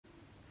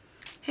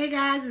Hey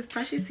guys, it's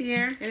Precious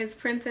here. And it's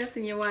Princess,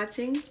 and you're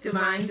watching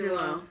Divine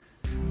Duo.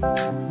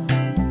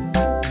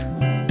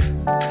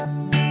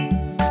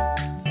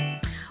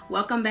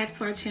 Welcome back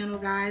to our channel,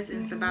 guys.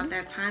 It's about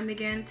that time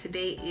again.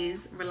 Today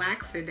is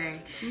relaxer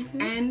day.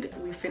 And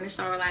we finished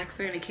our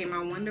relaxer and it came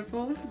out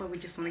wonderful. But we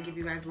just want to give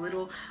you guys a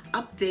little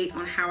update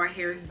on how our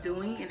hair is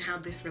doing and how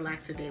this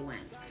relaxer day went.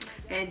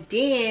 And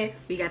then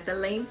we got the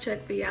lane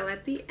check for y'all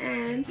at the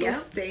end, so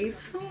stay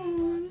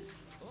tuned.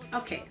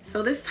 Okay,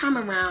 so this time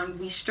around,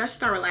 we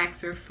stretched our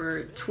relaxer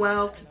for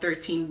 12 to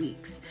 13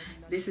 weeks.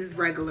 This is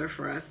regular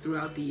for us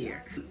throughout the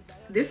year.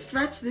 This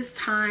stretch this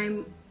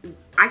time,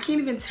 I can't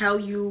even tell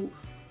you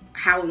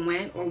how it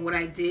went or what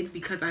I did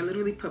because I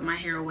literally put my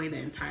hair away the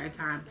entire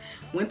time.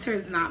 Winter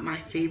is not my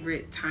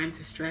favorite time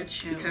to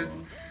stretch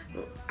because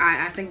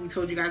I think we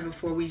told you guys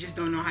before, we just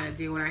don't know how to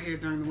deal with our hair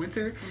during the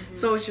winter.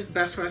 So it's just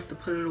best for us to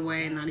put it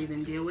away and not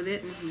even deal with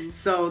it.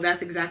 So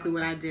that's exactly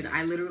what I did.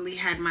 I literally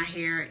had my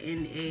hair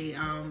in a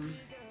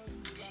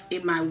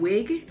in my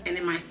wig and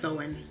in my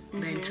sew-in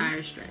the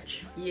entire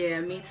stretch.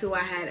 Yeah, me too. I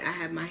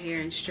had my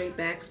hair in straight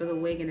backs for the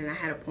wig, and then I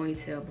had a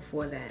ponytail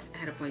before that.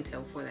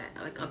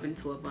 Like up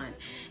into a bun.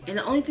 And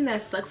the only thing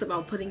that sucks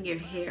about putting your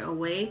hair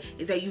away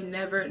is that you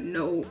never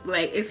know.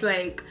 Like, it's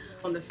like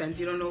on the fence.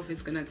 You don't know if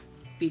it's gonna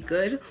be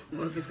good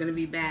or if it's gonna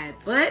be bad.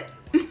 But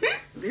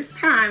this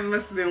time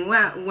must have been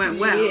went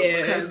well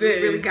because we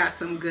really got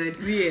some good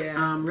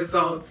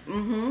results.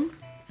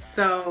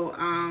 So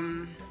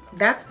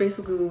that's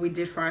basically what we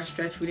did for our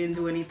stretch. We didn't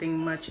do anything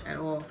much at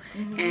all.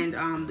 And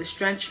the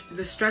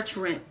stretch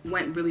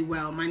went really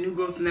well. My new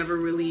growth never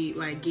really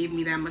like gave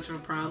me that much of a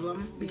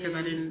problem because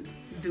I didn't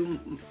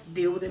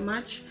deal with it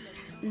much.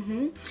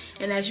 And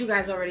as you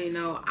guys already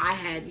know, I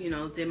had,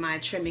 did my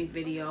trimming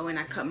video and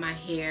I cut my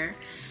hair.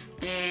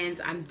 And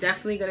I'm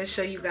definitely going to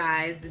show you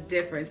guys the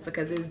difference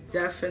because there's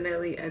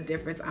definitely a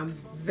difference. I'm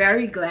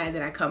very glad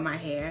that I cut my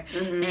hair.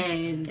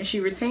 And she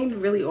retained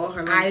really all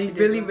her length. I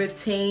really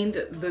retained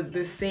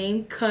the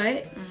same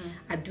cut.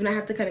 I do not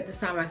have to cut it this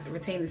time. I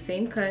retained the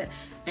same cut.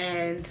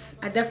 And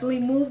I definitely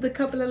moved a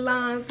couple of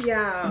lines,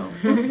 y'all.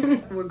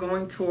 We're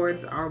going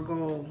towards our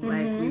goal.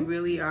 Like, we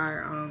really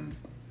are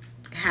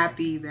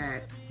happy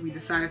that we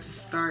decided to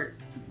start,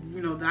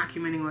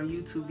 documenting on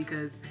YouTube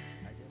because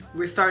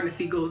we're starting to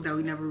see goals that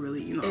we never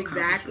really,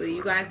 exactly.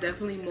 You guys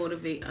definitely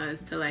motivate us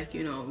to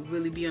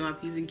really be on our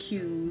P's and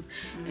Q's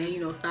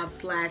and, stop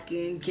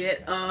slacking,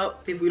 get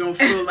up. If we don't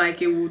feel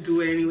like it, we'll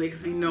do it anyway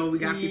because we know we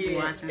got people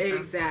watching.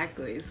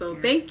 Exactly. So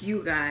thank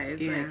you guys.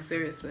 Like,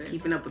 seriously.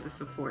 Keeping up with the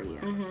support,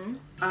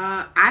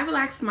 I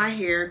relaxed my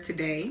hair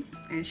today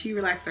and she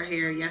relaxed her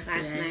hair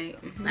yesterday.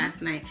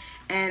 Last night.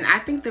 And I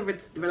think the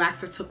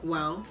relaxer took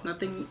well.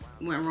 Nothing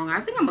went wrong. I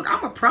think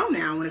I'm a pro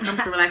now when it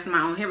comes to relaxing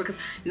my own hair because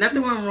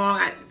nothing went wrong.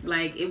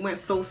 It went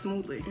so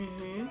smoothly.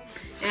 And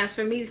as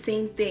for me, the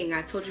same thing.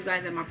 I told you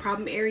guys that my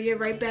problem area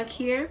right back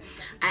here,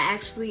 I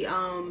actually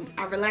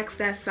I relaxed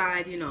that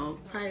side,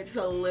 probably just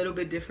a little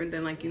bit different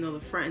than the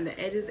front and the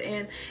edges,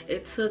 and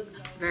it took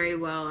very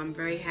well. I'm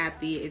very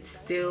happy. It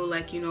still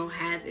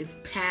has its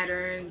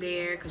pattern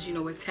there because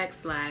we're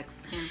Tex-Lax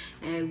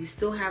and we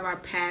still have our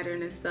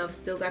pattern and stuff.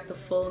 Still got the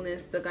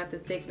fullness, still got the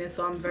thickness.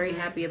 So I'm very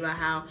happy about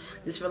how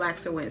this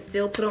relaxer went.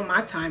 Still put on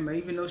my timer,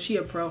 even though she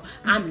a pro.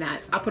 I'm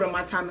not. I put on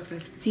my timer for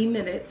 15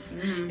 minutes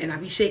and I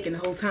be shaking the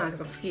whole time because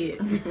I'm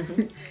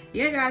scared.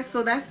 Yeah, guys,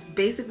 so that's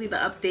basically the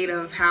update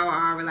of how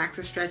our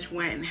relaxer stretch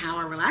went and how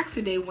our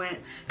relaxer day went.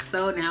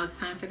 So now it's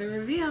time for the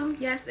reveal.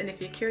 Yes, and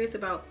if you're curious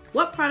about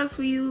what products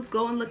we use,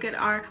 go and look at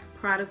our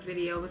product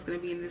video. It's going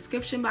to be in the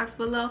description box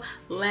below.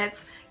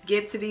 Let's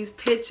get to these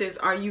pictures.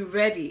 Are you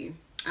ready?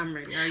 I'm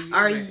ready. Are you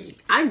ready?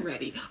 I'm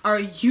ready. Are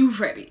you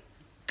ready?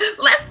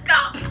 Let's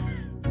go!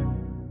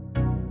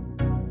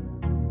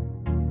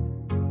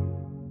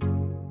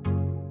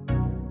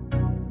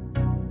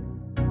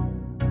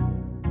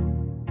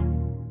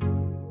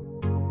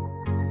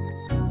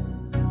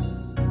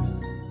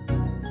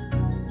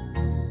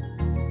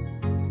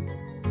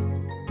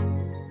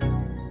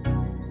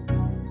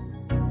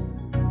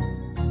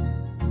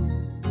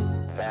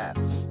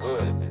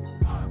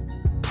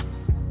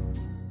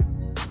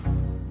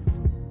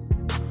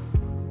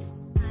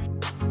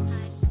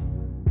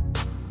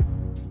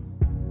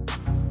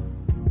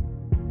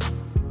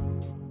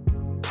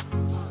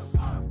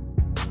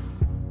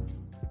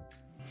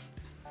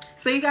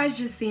 So you guys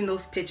just seen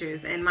those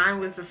pictures and mine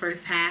was the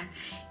first half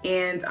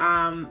and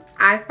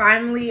I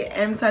finally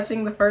am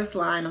touching the first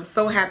line. I'm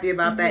so happy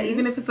about that.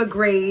 Even if it's a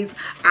graze,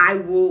 I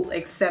will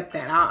accept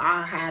that.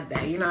 I'll have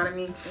that, you know what I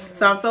mean?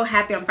 So I'm so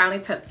happy I'm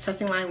finally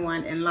touching line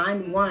 1, and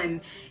line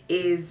 1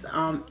 is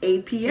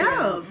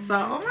APL. So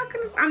oh my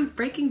goodness, I'm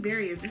breaking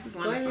barriers. This is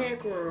wonderful. Go ahead,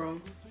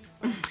 girl.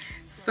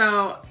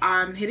 So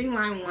I'm hitting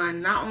line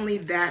 1. Not only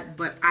that,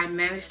 but I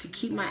managed to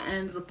keep my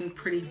ends looking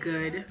pretty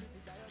good.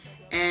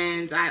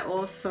 And I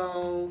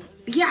also,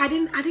 I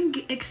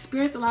didn't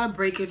experience a lot of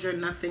breakage or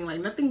nothing. Like,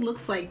 nothing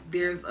looks like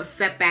there's a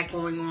setback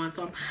going on.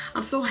 So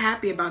I'm so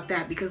happy about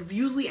that because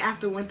usually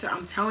after winter,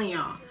 I'm telling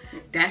y'all,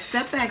 that's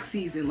setback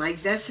season.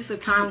 Like, that's just a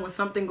time when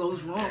something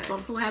goes wrong. So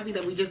I'm so happy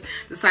that we just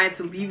decided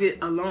to leave it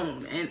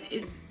alone. And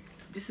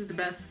this is the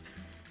best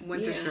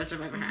winter stretch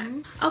I've ever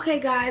had. Okay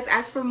guys,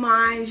 as for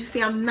mine, you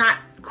see I'm not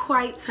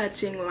quite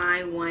touching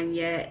line 1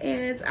 yet,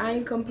 and I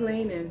ain't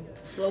complaining.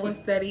 Slow and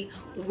steady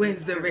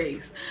wins the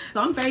race.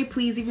 So I'm very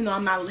pleased, even though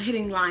I'm not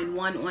hitting line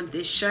 1 on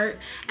this shirt.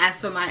 As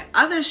for my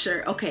other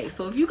shirt, okay,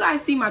 so if you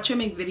guys see my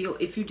trimming video,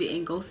 if you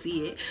didn't, go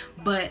see it.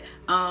 But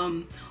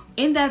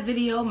in that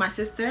video, my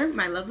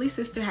lovely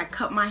sister, had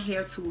cut my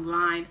hair to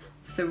line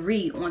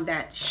 3 on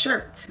that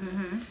shirt.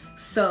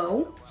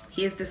 So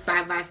here's the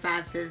side by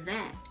side for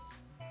that.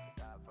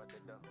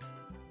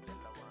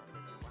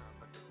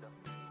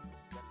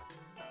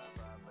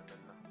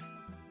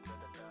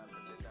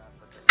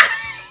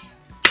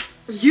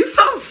 You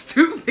so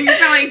stupid. You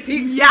sound like T.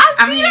 Y'all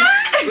see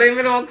that? Blame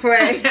it on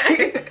Quay. Y'all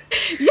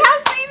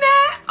seen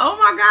that? Oh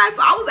my God.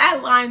 So I was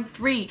at line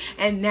 3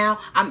 and now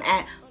I'm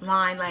at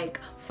line like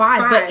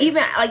 5. But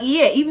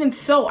even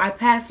so, I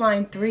passed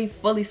line 3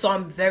 fully. So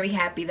I'm very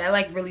happy. That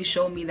like really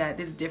showed me that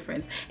this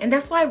difference. And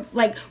that's why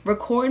like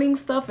recording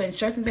stuff and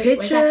shirts and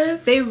pictures, like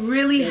that, they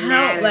really help.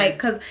 matter. Like,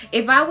 cause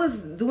if I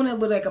was doing it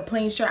with like a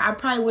plain shirt, I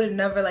probably would have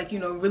never like, you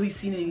know, really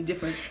seen any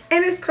difference.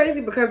 And it's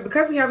crazy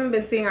because we haven't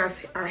been seeing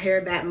our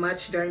hair that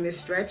much during this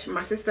stretch.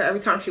 My sister,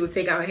 every time she would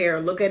take out her hair or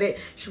look at it,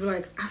 she'd be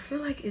like, I feel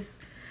like it's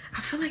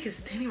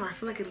thinning, or I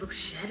feel like it looks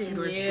shedded,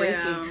 or it's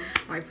breaking. I'm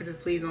like, Princess,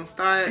 please don't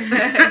start.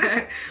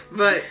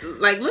 But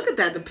like, look at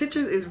that. The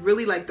pictures is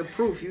really like the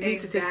proof. You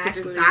need to take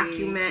pictures,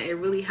 document. It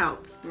really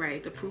helps.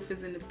 Right, the proof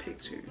is in the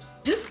pictures.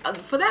 Just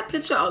for that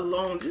picture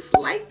alone, just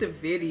like the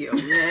video,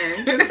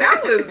 man.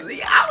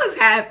 I was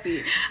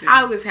happy.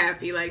 I was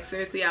happy. Like,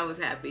 seriously, I was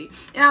happy.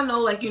 And I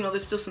know, like, you know,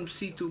 there's still some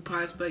see-through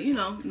parts, but you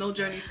know, no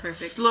journey's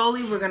perfect.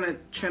 Slowly, we're gonna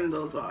trim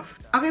those off.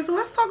 Okay, so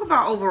let's talk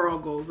about overall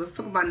goals. Let's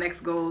talk about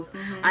next goals.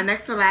 Our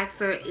next relaxer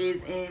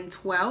is in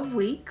 12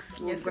 weeks.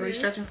 We're going to be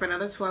stretching for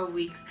another 12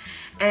 weeks.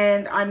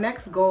 And our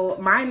next goal,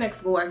 my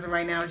next goal as of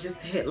right now, is just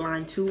to hit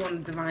line 2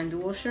 on the Divine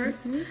Duo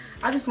shirts.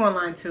 I just want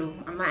line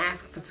 2. I'm not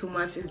asking for too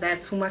much. Is that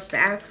too much to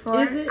ask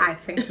for? Is it? I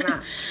think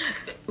not.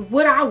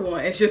 What I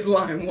want is just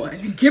line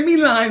 1. Give me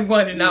line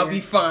 1 and I'll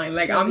be fine.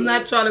 Like, I'm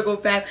not trying to go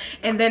fast.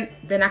 And then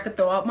I could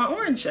throw out my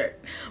orange shirt.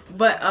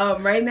 But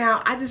right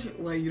now, I just,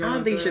 well, you don't I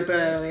don't think you should throw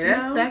that away.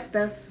 That's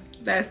that.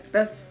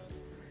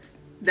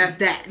 That's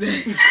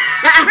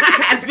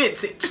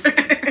vintage.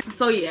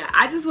 So yeah,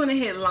 I just want to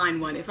hit line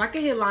 1. If I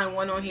can hit line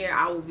 1 on here,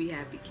 I will be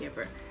happy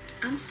camper.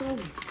 I'm so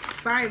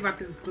sorry about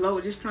this glow.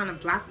 Just trying to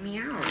block me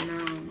out.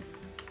 No.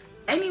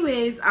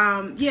 Anyways,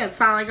 yeah,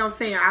 so like I was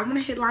saying, I want to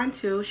hit line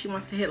 2. She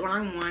wants to hit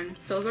line 1.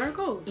 Those are our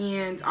goals.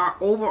 And our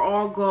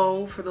overall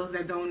goal, for those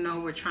that don't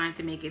know, we're trying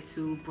to make it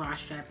to bra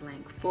strap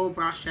length, full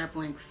bra strap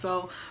length.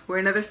 So we're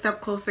another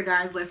step closer,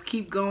 guys. Let's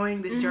keep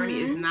going. This journey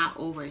is not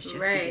over. It's just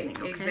beginning.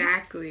 Okay?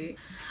 Exactly.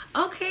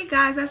 Okay,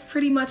 guys, that's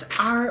pretty much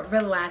our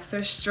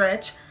relaxer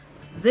stretch.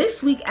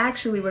 This week,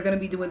 actually, we're going to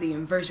be doing the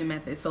inversion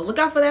method. So look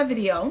out for that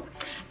video.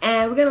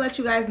 And we're going to let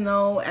you guys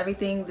know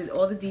everything,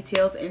 all the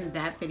details in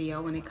that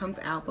video when it comes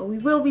out. But we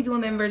will be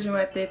doing the inversion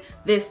method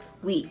this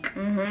week.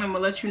 And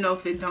we'll let you know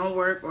if it don't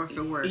work or if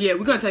it works. Yeah,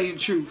 we're going to tell you the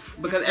truth.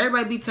 Because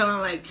everybody be telling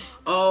like,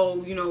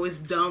 oh, you know, it's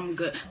dumb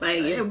good. Like,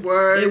 it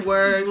works. It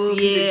works.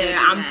 Yeah,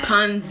 I'm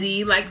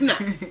punsy. Like, no.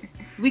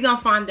 We're going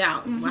to find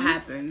out what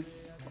happens.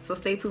 So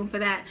stay tuned for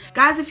that.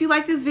 Guys, if you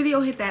like this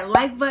video, hit that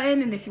like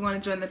button. And if you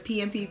want to join the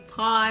PMP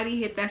party,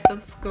 hit that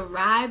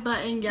subscribe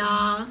button,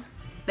 y'all.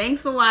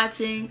 Thanks for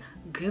watching.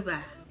 Goodbye.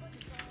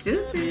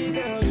 Deuces.